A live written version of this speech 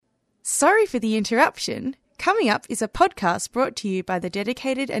Sorry for the interruption. Coming up is a podcast brought to you by the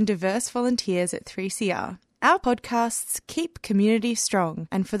dedicated and diverse volunteers at 3CR. Our podcasts keep community strong,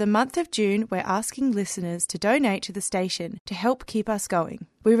 and for the month of June, we're asking listeners to donate to the station to help keep us going.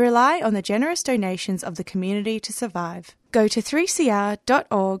 We rely on the generous donations of the community to survive. Go to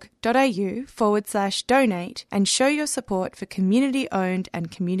 3cr.org.au/donate and show your support for community-owned and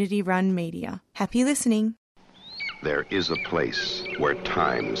community-run media. Happy listening. There is a place where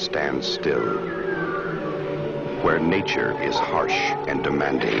time stands still, where nature is harsh and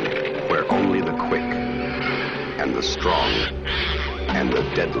demanding, where only the quick and the strong and the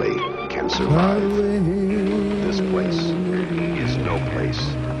deadly can survive. This place is no place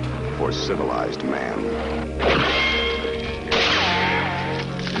for civilized man.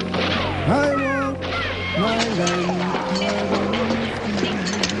 I want my land.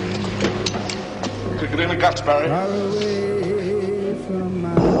 Kick it in the guts, Barry. Far away from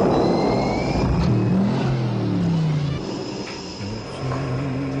my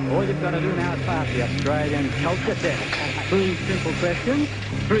All you've got to do now is pass the Australian culture test. 3 simple questions,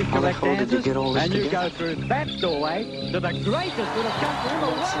 3 correct answers, and you go through that doorway to the greatest little country in the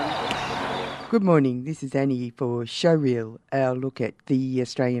world. Good morning, this is Annie for Showreel, our look at the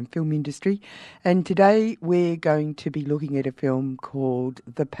Australian film industry. And today we're going to be looking at a film called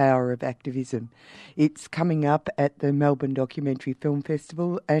The Power of Activism. It's coming up at the Melbourne Documentary Film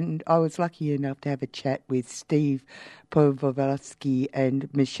Festival, and I was lucky enough to have a chat with Steve Pavolovsky and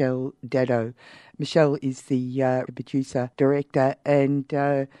Michelle Dado. Michelle is the producer, director, and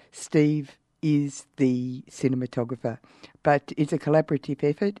Steve is the cinematographer. But it's a collaborative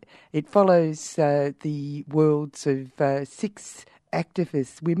effort. It follows the worlds of 6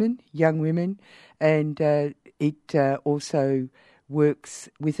 activist women, young women, and it also works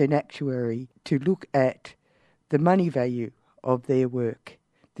with an actuary to look at the money value of their work.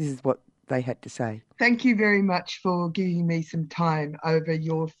 This is what they had to say. Thank you very much for giving me some time over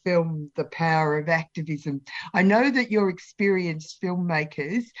your film, The Power of Activism. I know that you're experienced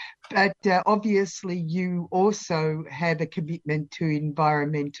filmmakers, but obviously you also have a commitment to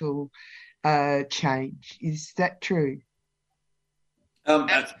environmental change. Is that true?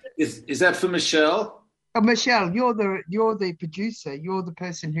 Is that for Michelle? Oh, Michelle, you're the producer. You're the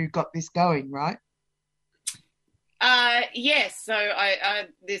person who got this going, right? Yes. So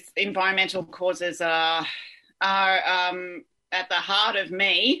this environmental causes are at the heart of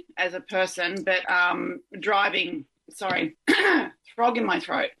me as a person, but driving. Sorry, frog in my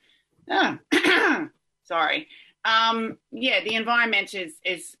throat. Sorry. The environment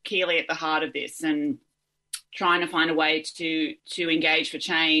is keenly at the heart of this, and trying to find a way to engage for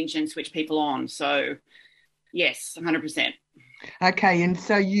change and switch people on. So, yes, 100%. Okay, and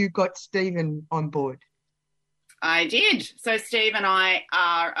so you got Stephen on board. I did. So Steve and I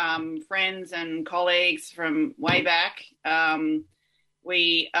are friends and colleagues from way back. I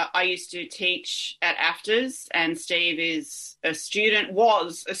used to teach at AFTRS, and Steve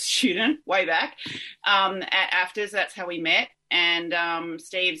was a student way back at AFTRS. That's how we met. And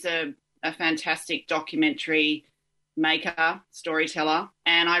Steve's a fantastic documentary maker, storyteller.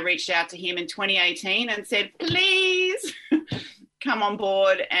 And I reached out to him in 2018 and said, please come on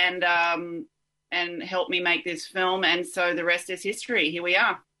board and help me make this film. And so the rest is history. Here we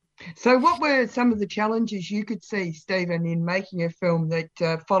are. So what were some of the challenges you could see, Stephen, in making a film that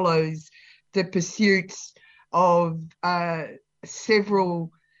follows the pursuits of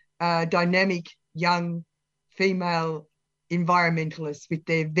several dynamic young female environmentalists with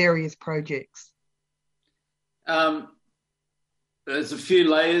their various projects? There's a few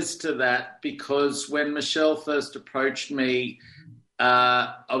layers to that, because when Michelle first approached me,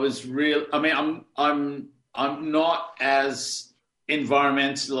 I'm not as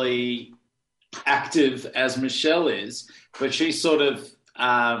environmentally active as Michelle is, but she sort of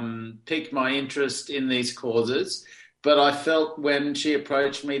piqued my interest in these causes. But I felt when she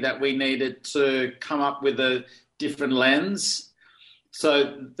approached me that we needed to come up with a different lens.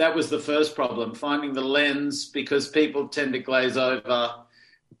 So that was the first problem, finding the lens, because people tend to glaze over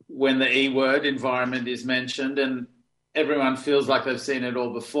when the E word, environment, is mentioned, and everyone feels like they've seen it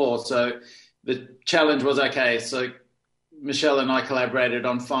all before. So the challenge was, okay, so Michelle and I collaborated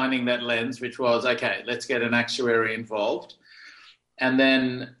on finding that lens, which was, okay, let's get an actuary involved. And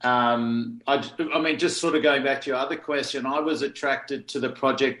then, just sort of going back to your other question, I was attracted to the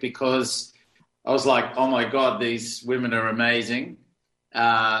project because I was like, oh my God, these women are amazing.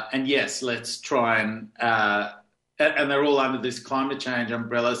 And yes, let's try and they're all under this climate change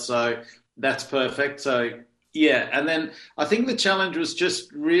umbrella. So that's perfect. So yeah. And then I think the challenge was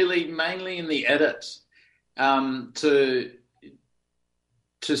just really mainly in the edit, to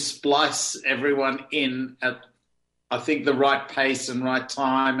to splice everyone in at, I think, the right pace and right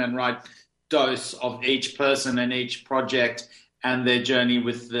time and right dose of each person and each project and their journey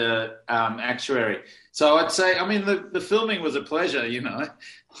with the actuary. So I'd say, I mean, the filming was a pleasure, you know.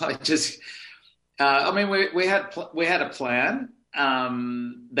 I just, I mean, we had a plan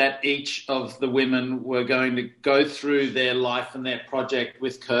that each of the women were going to go through their life and their project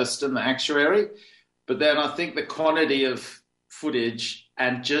with Kirsten, the actuary. But then I think the quantity of footage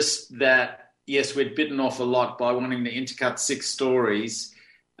and just that, yes, we'd bitten off a lot by wanting to intercut 6 stories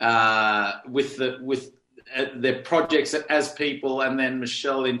with their projects as people and then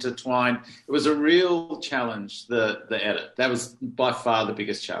Michelle intertwined. It was a real challenge, the edit. That was by far the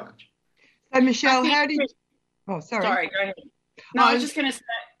biggest challenge. So, Michelle, how did you... Oh, sorry. Sorry, go ahead. No, I was just going to say,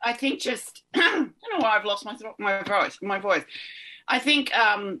 I think just... I don't know why I've lost my voice. I think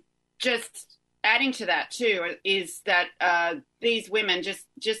just adding to that too is that these women,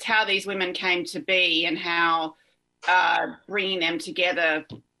 just how these women came to be and how bringing them together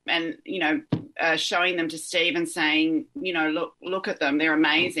and, you know, showing them to Steve and saying, you know, look at them, they're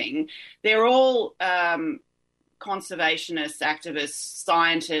amazing. They're all conservationists, activists,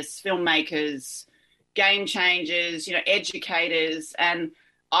 scientists, filmmakers, game changers, you know, educators, and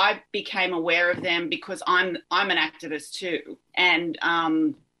I became aware of them because I'm an activist too, and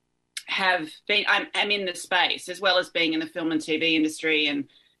I'm in the space as well as being in the film and TV industry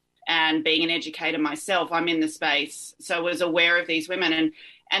and being an educator myself. I'm in the space, so I was aware of these women,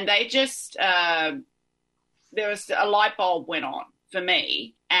 and they just there was a light bulb went on for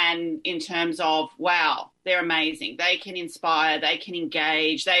me, and in terms of, wow, they're amazing. They can inspire, they can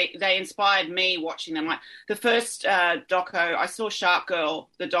engage. They inspired me watching them. Like the first doco, I saw Shark Girl,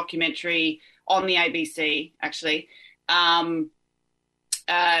 the documentary on the ABC, actually, by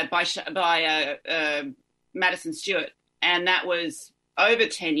Madison Stewart, and that was over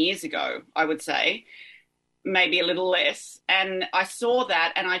 10 years ago, I would say, maybe a little less. And I saw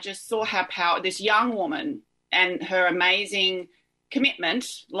that, and I just saw how this young woman and her amazing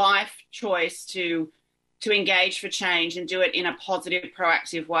commitment, life choice to engage for change and do it in a positive,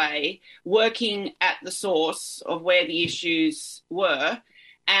 proactive way, working at the source of where the issues were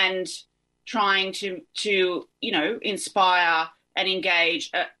and trying to you know, inspire and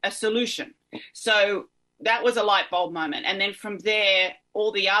engage a solution. So that was a light bulb moment. And then from there,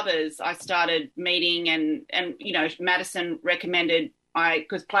 all the others I started meeting and you know, Madison recommended,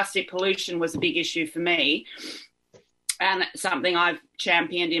 because plastic pollution was a big issue for me and something I've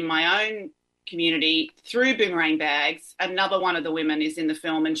championed in my own community through Boomerang Bags. Another one of the women is in the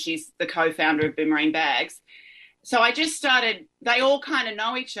film and she's the co-founder of Boomerang Bags. So I just started, they all kind of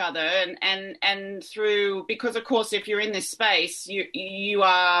know each other and through, because of course, if you're in this space, you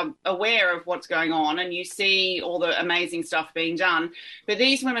are aware of what's going on and you see all the amazing stuff being done. But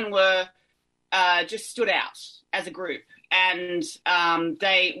these women were just stood out as a group, and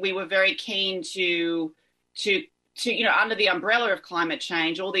we were very keen to, you know, under the umbrella of climate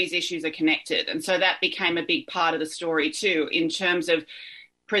change, all these issues are connected. And so that became a big part of the story too, in terms of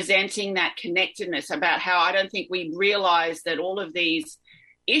presenting that connectedness, about how I don't think we realise that all of these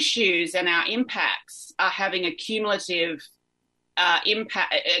issues and our impacts are having a cumulative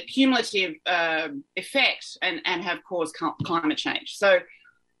effect and have caused climate change. So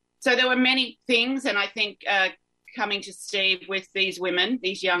there were many things, and I think coming to Steve with these women,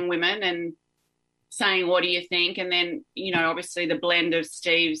 these young women, and saying, what do you think? And then, you know, obviously the blend of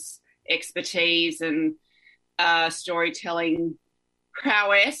Steve's expertise and storytelling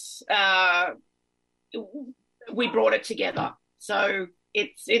prowess, we brought it together. So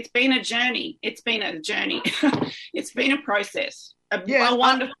it's been a journey. It's been a process, a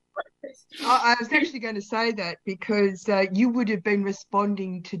wonderful process. I was actually going to say that because you would have been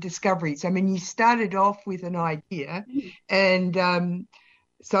responding to discoveries. I mean, you started off with an idea, and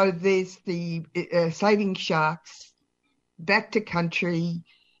so there's the saving sharks, back to country,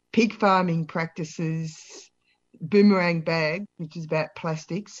 pig farming practices, Boomerang Bag, which is about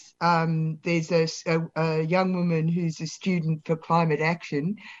plastics. There's a young woman who's a student for climate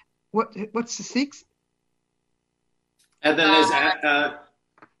action. What's the sixth? And then there's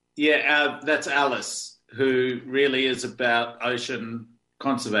that's Alice, who really is about ocean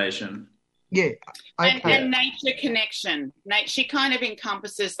conservation. Yeah. Okay. And nature connection. She kind of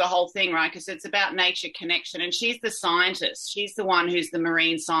encompasses the whole thing, right? Because it's about nature connection. And she's the scientist. She's the one who's the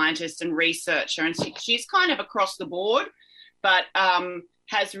marine scientist and researcher. And she's kind of across the board, but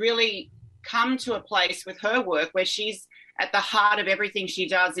has really come to a place with her work where she's at the heart of everything she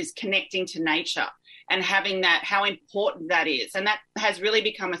does is connecting to nature and having that, how important that is. And that has really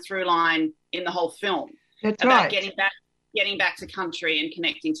become a through line in the whole film. That's about right. getting back getting back to country and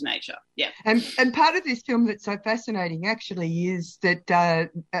connecting to nature. Yeah. And part of this film that's so fascinating actually is that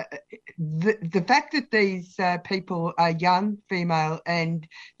the fact that these people are young, female, and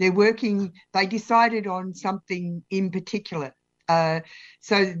they decided on something in particular. So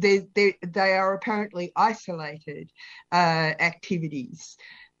they are apparently isolated activities,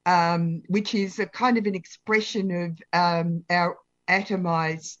 which is a kind of an expression of our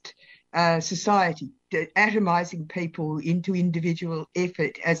atomized society, atomizing people into individual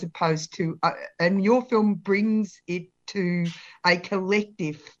effort as opposed to, and your film brings it to a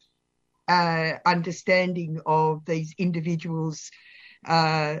collective understanding of these individuals'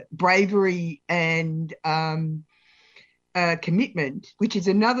 bravery and commitment, which is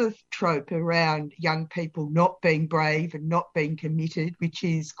another trope around young people not being brave and not being committed, which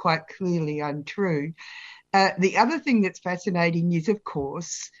is quite clearly untrue. The other thing that's fascinating is, of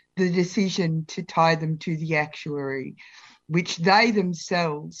course, the decision to tie them to the actuary, which they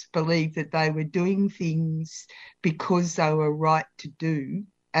themselves believed that they were doing things because they were right to do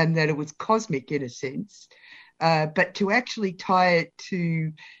and that it was cosmic in a sense. But to actually tie it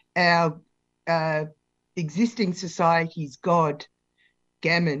to our existing society's God,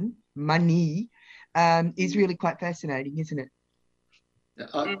 gammon, money, is really quite fascinating, isn't it?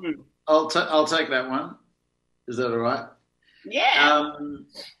 I'll take that one. Is that all right? Yeah.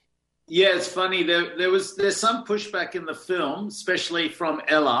 Yeah, it's funny. There's some pushback in the film, especially from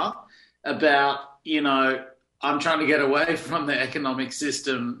Ella, about, I'm trying to get away from the economic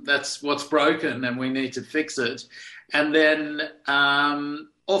system. That's what's broken and we need to fix it. And then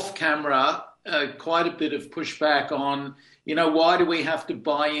off camera, quite a bit of pushback on, why do we have to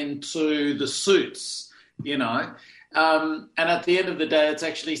buy into the suits, And at the end of the day, it's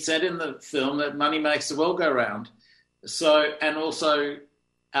actually said in the film that money makes the world go round. So, and also,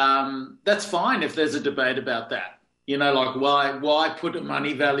 that's fine if there's a debate about that. Like why put a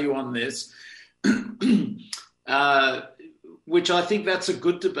money value on this? Which I think that's a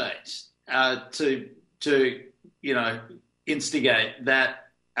good debate to instigate that.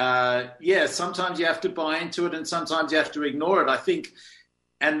 Sometimes you have to buy into it and sometimes you have to ignore it, I think.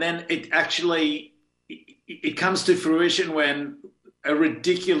 And then it comes to fruition when a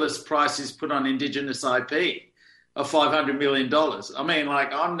ridiculous price is put on Indigenous IP of $500 million. I mean,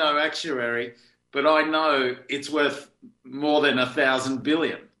 I'm no actuary, but I know it's worth more than 1,000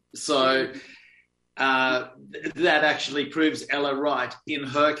 billion. So that actually proves Ella right in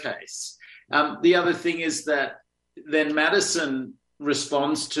her case. The other thing is that then Madison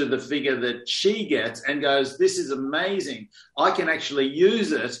responds to the figure that she gets and goes, this is amazing. I can actually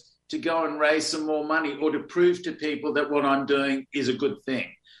use it to go and raise some more money or to prove to people that what I'm doing is a good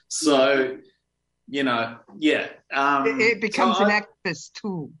thing. So, it becomes an activist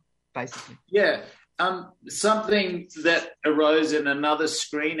tool, basically. Yeah. Something that arose in another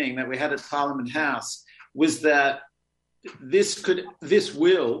screening that we had at Parliament House was that this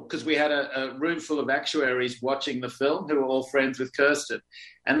will, because we had a room full of actuaries watching the film who were all friends with Kirsten,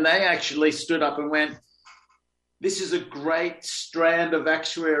 and they actually stood up and went, this is a great strand of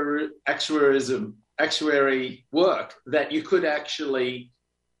actuary work that you could actually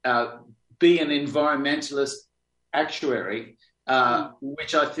be an environmentalist actuary,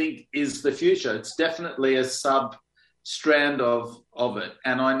 which I think is the future. It's definitely a sub-strand of it.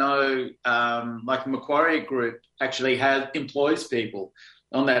 And I know Macquarie Group actually employs people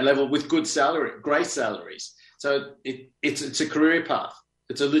on that level with good salary, great salaries. So it's a career path.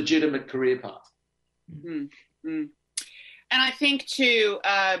 It's a legitimate career path. Mm-hmm. Mm. And I think too,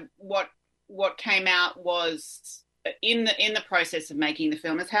 what came out was in the process of making the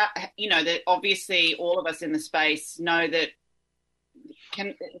film is how that obviously all of us in the space know that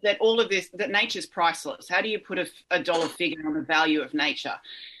all of this, that nature's priceless. How do you put a dollar figure on the value of nature?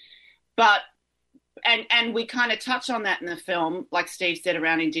 But and we kind of touch on that in the film, like Steve said,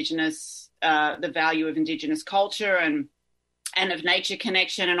 around Indigenous, the value of Indigenous culture and of nature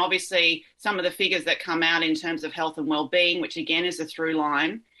connection, and obviously some of the figures that come out in terms of health and well-being, which again is a through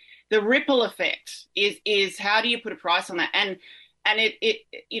line. The ripple effect is how do you put a price on that? And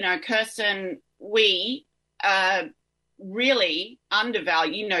it Kirsten, we really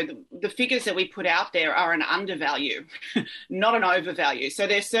undervalue. The figures that we put out there are an undervalue, not an overvalue. So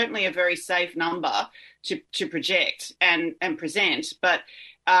there's certainly a very safe number to project and present, but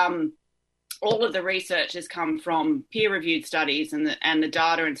all of the research has come from peer-reviewed studies and the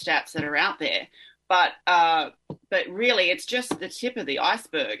data and stats that are out there. But really, it's just the tip of the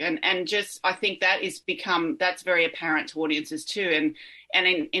iceberg, and just I think that's very apparent to audiences too. And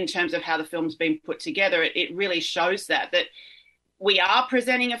in terms of how the film's been put together, it really shows that we are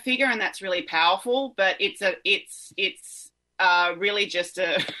presenting a figure, and that's really powerful. But it's really just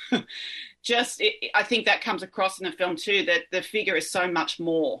I think that comes across in the film too, that the figure is so much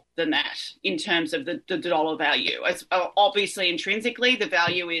more than that in terms of the dollar value. As obviously, intrinsically, the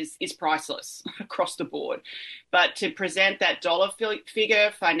value is priceless across the board. But to present that dollar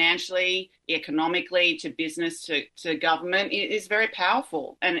figure financially, economically, to business, to government is very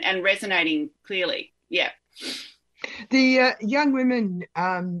powerful and resonating clearly. Yeah. The young women,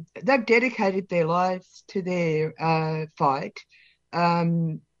 they've dedicated their lives to their fight.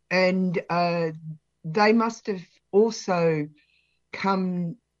 And they must have also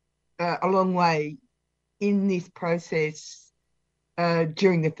come a long way in this process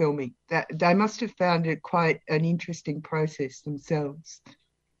during the filming. That they must have found it quite an interesting process themselves.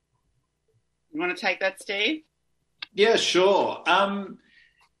 You want to take that, Steve? Yeah, sure.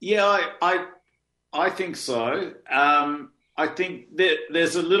 I think so. I think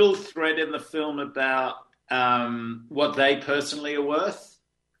there's a little thread in the film about what they personally are worth.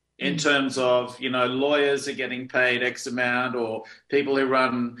 In terms of, lawyers are getting paid X amount, or people who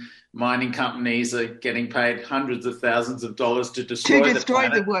run mining companies are getting paid hundreds of thousands of dollars to destroy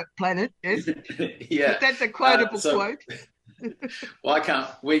the work planet. Yes. Yeah. That's a quotable quote. Why can't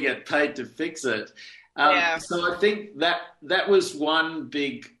we get paid to fix it? So I think that was one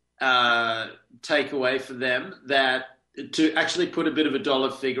big takeaway for them, that to actually put a bit of a dollar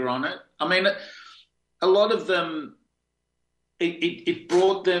figure on it. I mean, a lot of them, it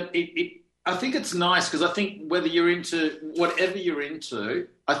brought them. I think it's nice because I think whether you're into whatever you're into,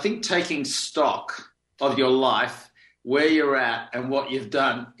 I think taking stock of your life, where you're at, and what you've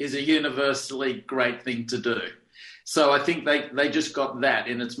done is a universally great thing to do. So I think they just got that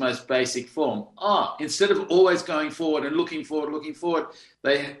in its most basic form. Instead of always going forward and looking forward,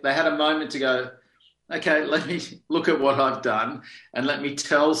 they had a moment to go, okay, let me look at what I've done and let me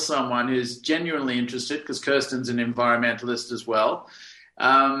tell someone who's genuinely interested, because Kirsten's an environmentalist as well.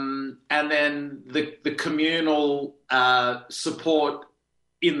 And then the communal support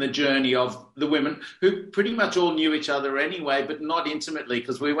in the journey of the women, who pretty much all knew each other anyway, but not intimately,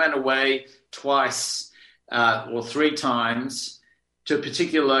 because we went away twice or three times to a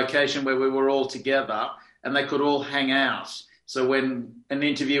particular location where we were all together and they could all hang out. So when an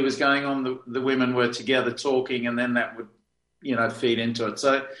interview was going on, the women were together talking, and then that would, feed into it.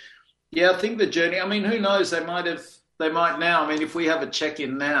 So, yeah, I think the journey, I mean, who knows? They might now. I mean, if we have a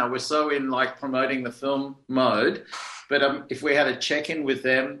check-in now, we're so in promoting the film mode, but if we had a check-in with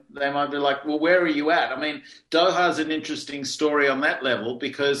them, they might be like, well, where are you at? I mean, Doha's an interesting story on that level,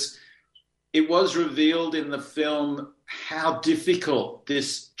 because it was revealed in the film how difficult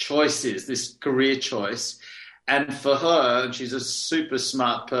this choice is, this career choice. And for her, and she's a super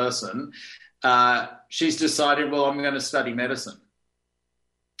smart person, she's decided, well, I'm going to study medicine.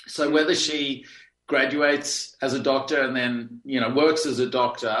 So whether she graduates as a doctor and then, works as a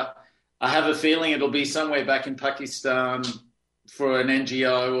doctor, I have a feeling it'll be somewhere back in Pakistan for an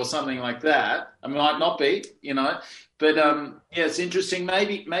NGO or something like that. It might not be, But, it's interesting.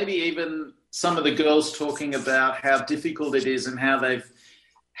 Maybe even some of the girls talking about how difficult it is and how they've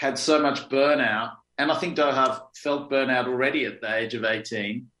had so much burnout. And I think Doha felt burnout already at the age of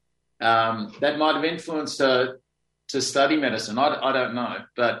 18. That might have influenced her to study medicine. I don't know,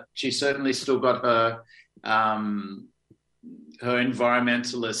 but she certainly still got her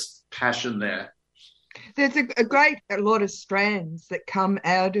environmentalist passion there. There's a lot of strands that come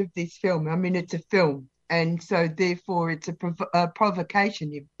out of this film. I mean, it's a film, and so therefore it's a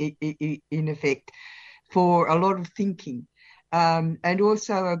provocation, in effect, for a lot of thinking. And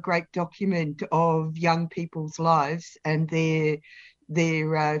also a great document of young people's lives and their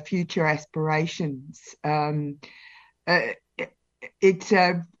future aspirations. It's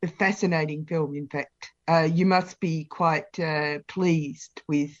a fascinating film, in fact. You must be quite pleased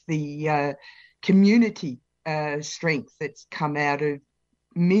with the community strength that's come out of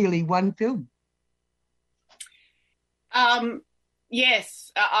merely one film.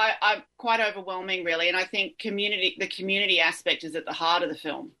 Yes, I'm quite overwhelming, really, and I think the community aspect is at the heart of the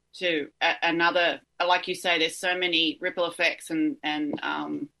film too. Another, like you say, there's so many ripple effects and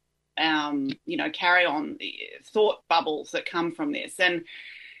carry on thought bubbles that come from this, and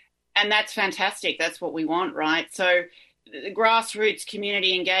that's fantastic. That's what we want, right? So the grassroots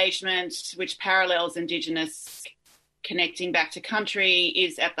community engagement, which parallels Indigenous connecting back to country,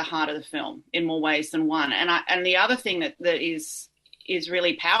 is at the heart of the film in more ways than one. And the other thing that is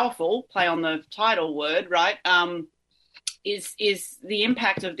really powerful, play on the title word, right, is the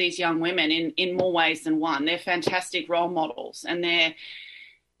impact of these young women in more ways than one. They're fantastic role models, and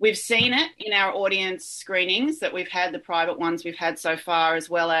we've seen it in our audience screenings that we've had, the private ones we've had so far, as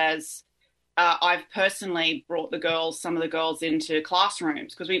well as I've personally brought some of the girls into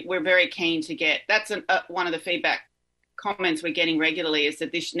classrooms because we're very keen to get, that's one of the feedback comments we're getting regularly is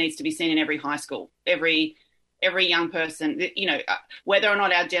that this needs to be seen in every high school, every young person, whether or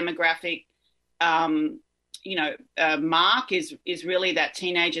not our demographic, mark is really that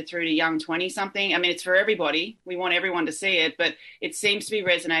teenager through to young 20-something. I mean, it's for everybody. We want everyone to see it, but it seems to be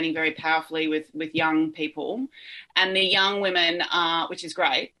resonating very powerfully with young people. And the young women, which is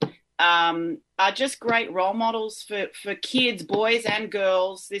great, are just great role models for kids, boys and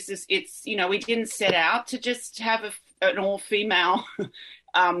girls. We didn't set out to just have an all-female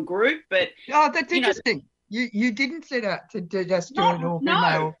group, but... Oh, that's interesting. You didn't set out to just do an all-female...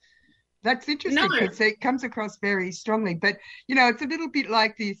 No. That's interesting because it comes across very strongly. But, it's a little bit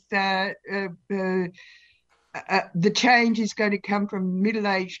like this, the change is going to come from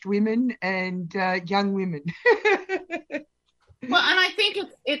middle-aged women and young women. Well, and I think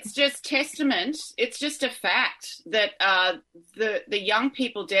it's just testament. It's just a fact that the young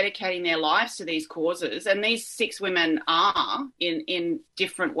people dedicating their lives to these causes, and these 6 women are in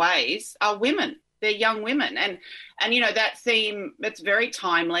different ways, are women. They're young women. And that theme, it's very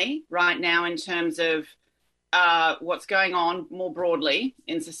timely right now in terms of what's going on more broadly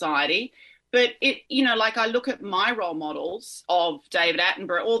in society. But I look at my role models of David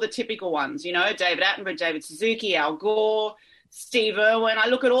Attenborough, all the typical ones, David Attenborough, David Suzuki, Al Gore, Steve Irwin. I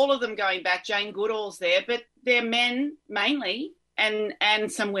look at all of them going back. Jane Goodall's there, but they're men mainly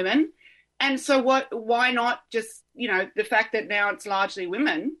and some women. And so why not just, the fact that now it's largely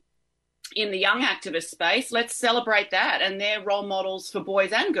women in the young activist space, let's celebrate that. And they're role models for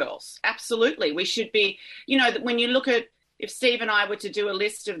boys and girls. Absolutely. We should be, when you look at, if Steve and I were to do a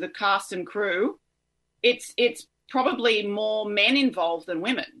list of the cast and crew, it's probably more men involved than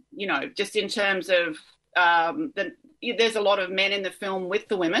women, just in terms of there's a lot of men in the film with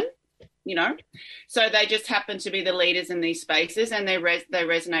the women, so they just happen to be the leaders in these spaces, and they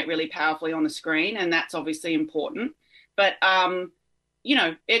resonate really powerfully on the screen, and that's obviously important. But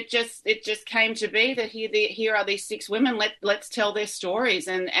it just came to be that here are these 6 women. Let's tell their stories,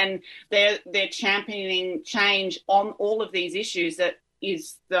 and they're championing change on all of these issues. That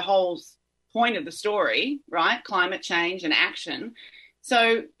is the whole point of the story, right? Climate change and action.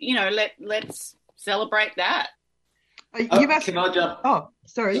 So let's celebrate that. Can I jump? Oh,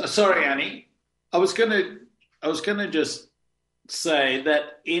 sorry. Sorry, Annie. I was gonna just say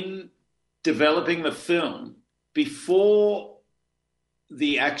that in developing the film, before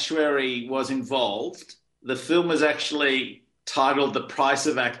the actuary was involved, the film was actually titled The Price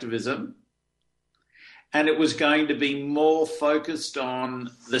of Activism, and it was going to be more focused on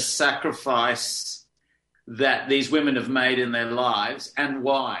the sacrifice that these women have made in their lives and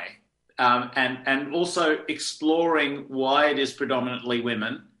why. And also exploring why it is predominantly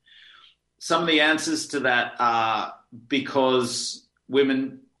women. Some of the answers to that are because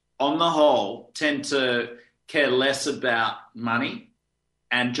women, on the whole, tend to care less about money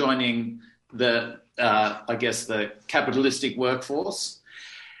and joining the capitalistic workforce.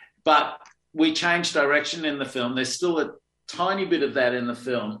 But we changed direction in the film. There's still a tiny bit of that in the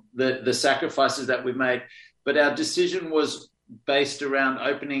film, the sacrifices that we made. But our decision was based around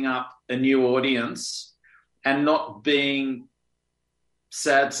opening up a new audience and not being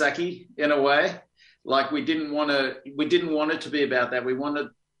sad sacky in a way. Like we didn't want it to be about that. We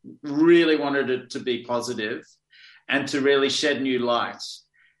really wanted it to be positive and to really shed new light.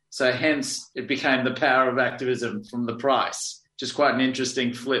 So hence it became The Power of Activism from The Price, which is quite an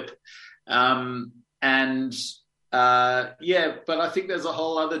interesting flip. But I think there's a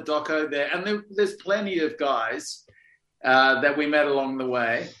whole other doco there. And there's plenty of guys that we met along the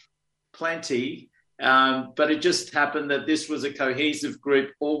way, plenty. But it just happened that this was a cohesive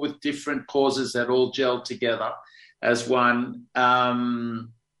group, all with different causes that all gelled together as one.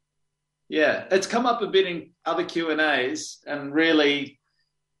 It's come up a bit in other Q&As, and really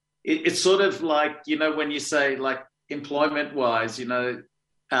it's sort of like, when you say like employment-wise,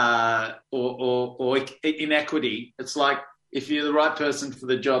 or inequity, it's like if you're the right person for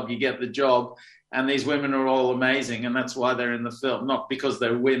the job, you get the job. And these women are all amazing, and that's why they're in the film, not because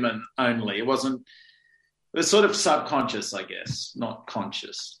they're women only. It was sort of subconscious, I guess, not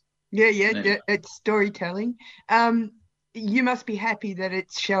conscious. Yeah, it's storytelling. You must be happy that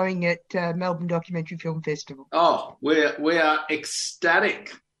it's showing at Melbourne Documentary Film Festival. Oh, we are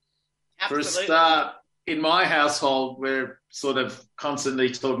ecstatic. Absolutely. For a start. In my household, we're sort of constantly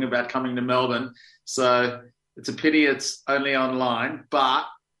talking about coming to Melbourne, so it's a pity it's only online, but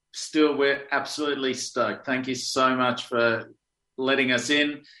still, we're absolutely stoked. Thank you so much for letting us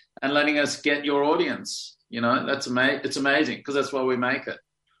in and letting us get your audience. It's amazing because that's why we make it.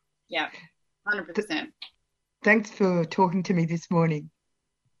 Yeah. 100%. Thanks for talking to me this morning.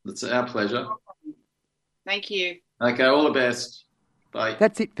 It's our pleasure. Thank you. Okay, all the best. Bye.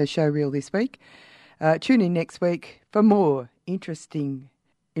 That's it for Showreel this week. Tune in next week for more interesting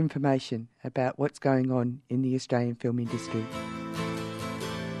information about what's going on in the Australian film industry.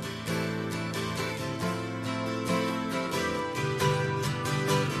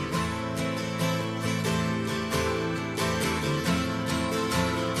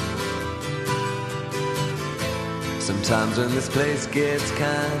 Sometimes when this place gets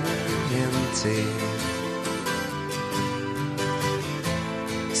kind of empty,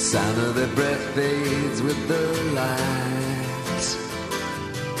 sound of their breath fades with the light.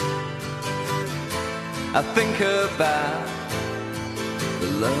 I think about the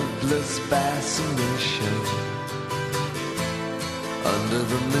loveless fascination under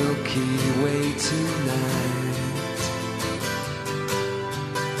the Milky Way tonight.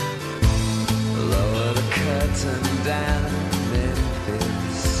 Lower the curtain down in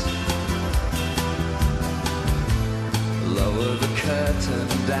Memphis. Lower the curtain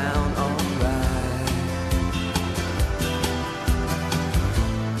down, alright.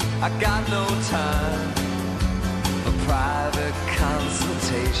 I got no time for private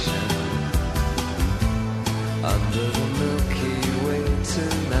consultation under the Milky Way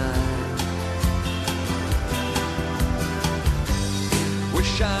tonight.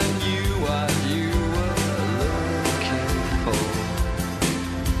 Wish I knew what you were looking for.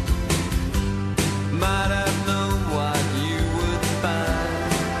 Might have known what you would find.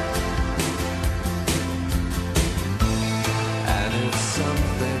 And it's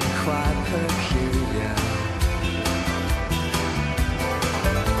something quite peculiar,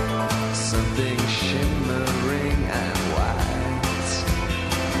 something shimmering and white.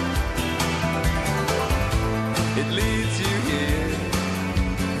 It leads you here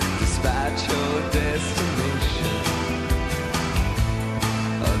despite your destination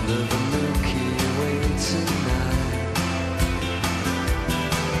under the Milky Way tonight.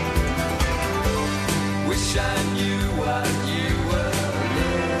 Wish I knew what you were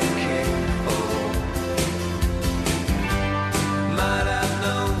looking for. Might have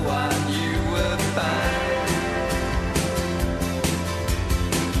known what you would find.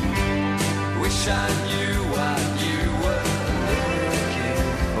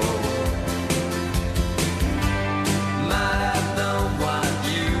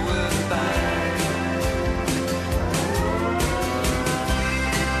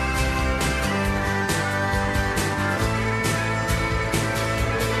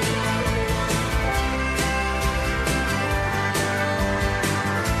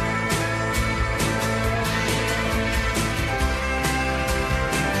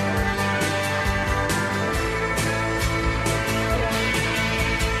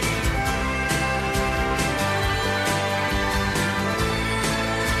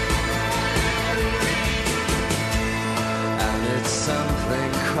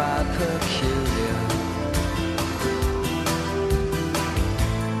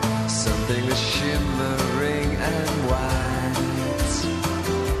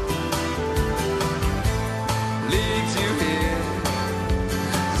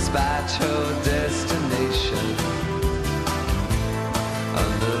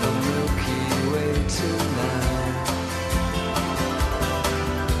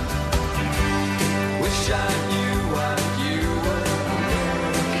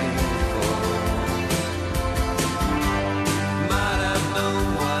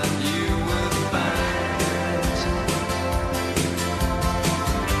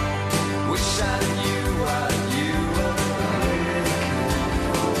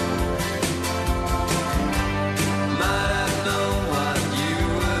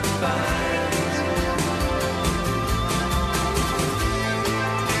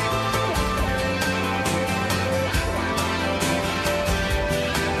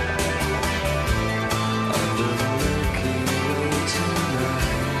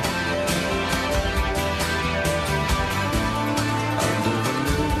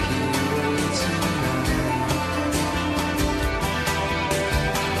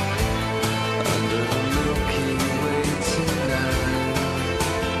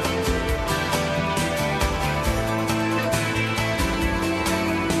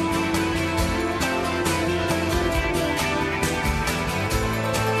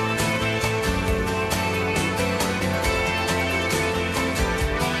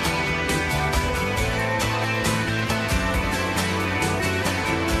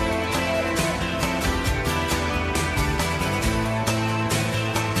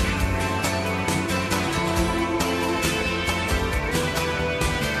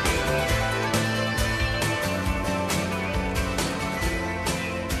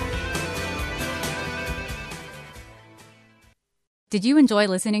 Did you enjoy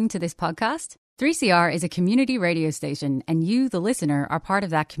listening to this podcast? 3CR is a community radio station, and you, the listener, are part of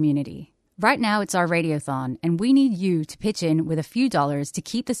that community. Right now, it's our radiothon, and we need you to pitch in with a few dollars to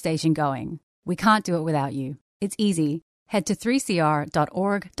keep the station going. We can't do it without you. It's easy. Head to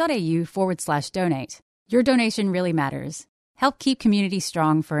 3cr.org.au/donate. Your donation really matters. Help keep community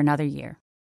strong for another year.